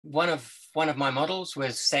one of my models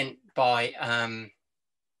was sent by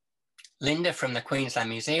Linda from the Queensland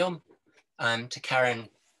Museum to Karen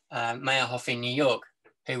Meyerhoff in New York,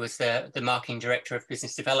 who was the marketing director of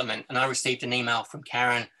business development. And I received an email from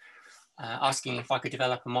Karen asking if I could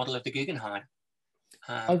develop a model of the Guggenheim.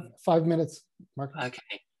 5 minutes, Mark.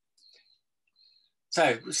 Okay.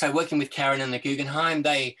 So working with Karen and the Guggenheim,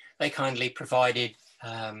 they kindly provided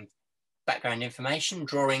background information,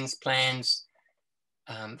 drawings, plans,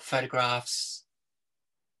 photographs.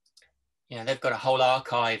 You know, they've got a whole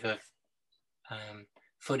archive of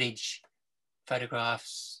footage,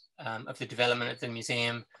 photographs of the development of the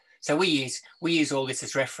museum. So we use all this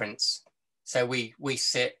as reference. So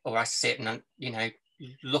I sit and, you know,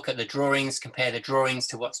 look at the drawings, compare the drawings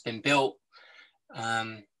to what's been built.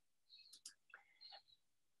 I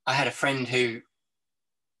had a friend who,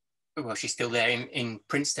 well, she's still there in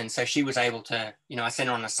Princeton, so she was able to, you know, I sent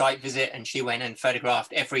her on a site visit and she went and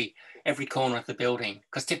photographed every corner of the building,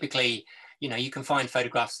 because typically, you know, you can find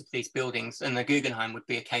photographs of these buildings, and the Guggenheim would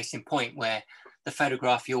be a case in point, where the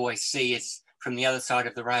photograph you always see is from the other side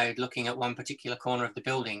of the road looking at one particular corner of the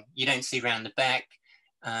building. You don't see around the back.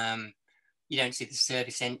 You don't see the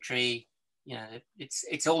service entry. You know,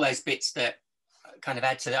 it's all those bits that kind of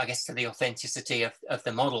add to, I guess, to the authenticity of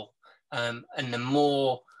the model. And the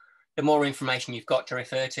more information you've got to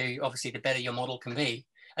refer to, obviously, the better your model can be.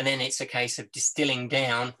 And then it's a case of distilling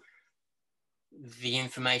down the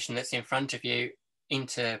information that's in front of you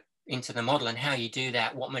into the model, and how you do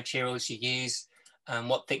that, what materials you use,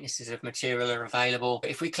 what thicknesses of material are available.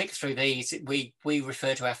 If we click through these, we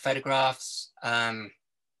refer to our photographs,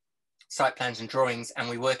 site plans and drawings, and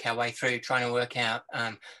we work our way through trying to work out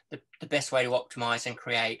the best way to optimize and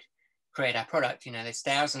create our product. You know, there's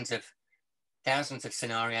thousands of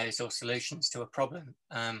scenarios or solutions to a problem,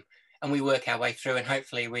 and we work our way through, and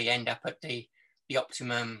hopefully we end up at the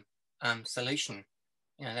optimum solution.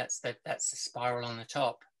 You know, that's the spiral on the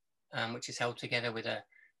top, which is held together with a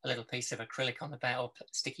little piece of acrylic on the back, or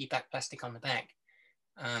sticky back plastic on the back.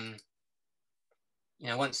 You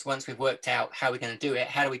know, once we've worked out how we're going to do it,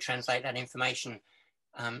 how do we translate that information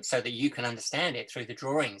so that you can understand it through the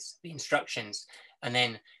drawings, the instructions, and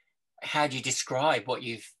then how do you describe what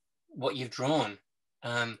you've drawn?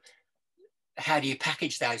 How do you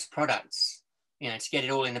package those products, you know, to get it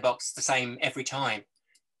all in the box the same every time?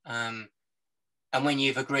 And when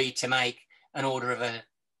you've agreed to make an order of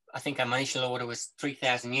I think our initial order was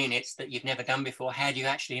 3,000 units that you've never done before, how do you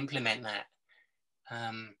actually implement that?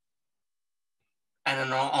 And on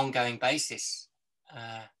an ongoing basis.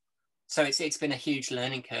 So it's been a huge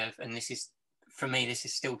learning curve, and this is, for me, this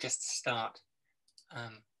is still just the start.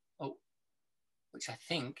 Which I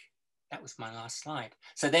think that was my last slide.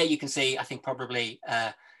 So there you can see, I think probably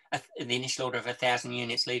the initial order of 1,000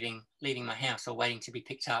 units leaving my house, or waiting to be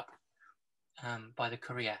picked up by the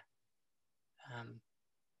courier.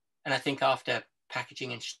 And I think after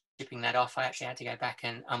packaging and shipping that off, I actually had to go back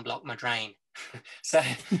and unblock my drain. So,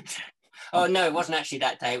 oh no, it wasn't actually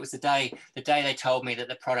that day. It was the day they told me that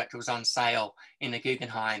the product was on sale in the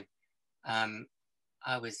Guggenheim.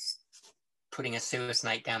 I was putting a sewer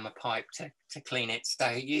snake down my pipe to clean it.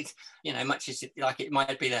 So you know, much as it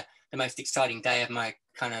might be the most exciting day of my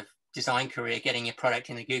kind of design career, getting your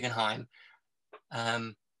product in the Guggenheim,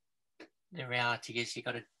 the reality is you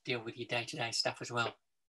got to deal with your day-to-day stuff as well.